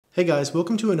Hey guys,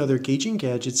 welcome to another Gauging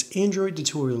Gadgets Android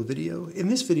tutorial video. In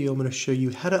this video, I'm going to show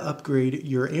you how to upgrade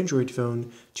your Android phone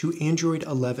to Android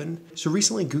 11. So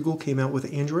recently Google came out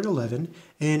with Android 11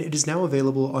 and it is now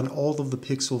available on all of the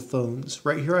Pixel phones.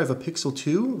 Right here I have a Pixel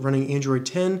 2 running Android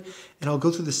 10 and I'll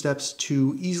go through the steps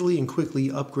to easily and quickly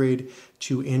upgrade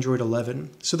to Android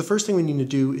 11. So the first thing we need to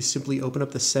do is simply open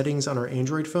up the settings on our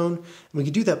Android phone. And we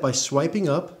can do that by swiping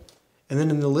up and then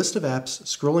in the list of apps,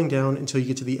 scrolling down until you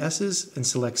get to the S's and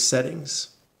select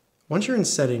Settings. Once you're in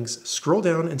Settings, scroll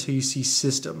down until you see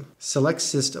System. Select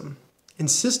System. In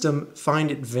System, find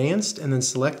Advanced and then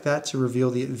select that to reveal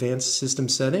the Advanced System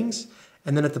settings.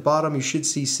 And then at the bottom, you should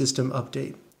see System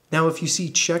Update. Now, if you see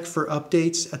Check for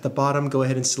Updates at the bottom, go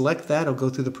ahead and select that. I'll go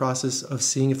through the process of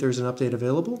seeing if there's an update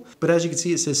available. But as you can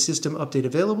see, it says System Update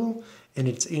Available, and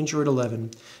it's Android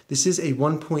 11. This is a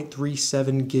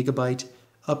 1.37 gigabyte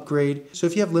upgrade. So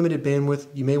if you have limited bandwidth,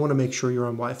 you may want to make sure you're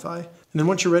on Wi-Fi. And then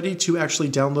once you're ready to actually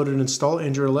download and install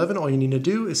Android 11, all you need to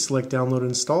do is select Download and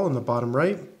Install in the bottom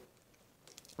right,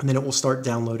 and then it will start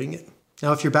downloading it.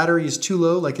 Now, if your battery is too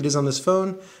low, like it is on this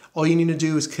phone, all you need to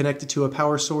do is connect it to a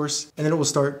power source, and then it will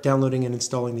start downloading and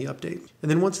installing the update.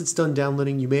 And then once it's done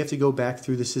downloading, you may have to go back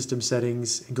through the system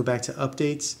settings and go back to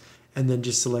Updates, and then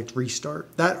just select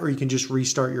Restart. That, or you can just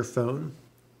restart your phone.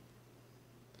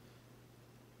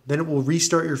 Then it will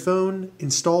restart your phone,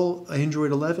 install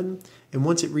Android 11, and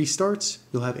once it restarts,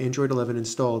 you'll have Android 11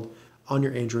 installed on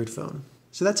your Android phone.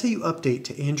 So that's how you update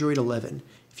to Android 11.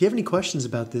 If you have any questions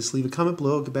about this, leave a comment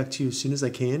below. I'll get back to you as soon as I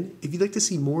can. If you'd like to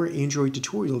see more Android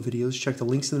tutorial videos, check the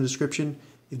links in the description.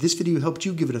 If this video helped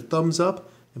you, give it a thumbs up,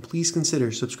 and please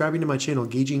consider subscribing to my channel,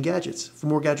 Gauging Gadgets, for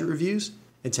more gadget reviews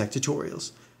and tech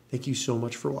tutorials. Thank you so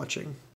much for watching.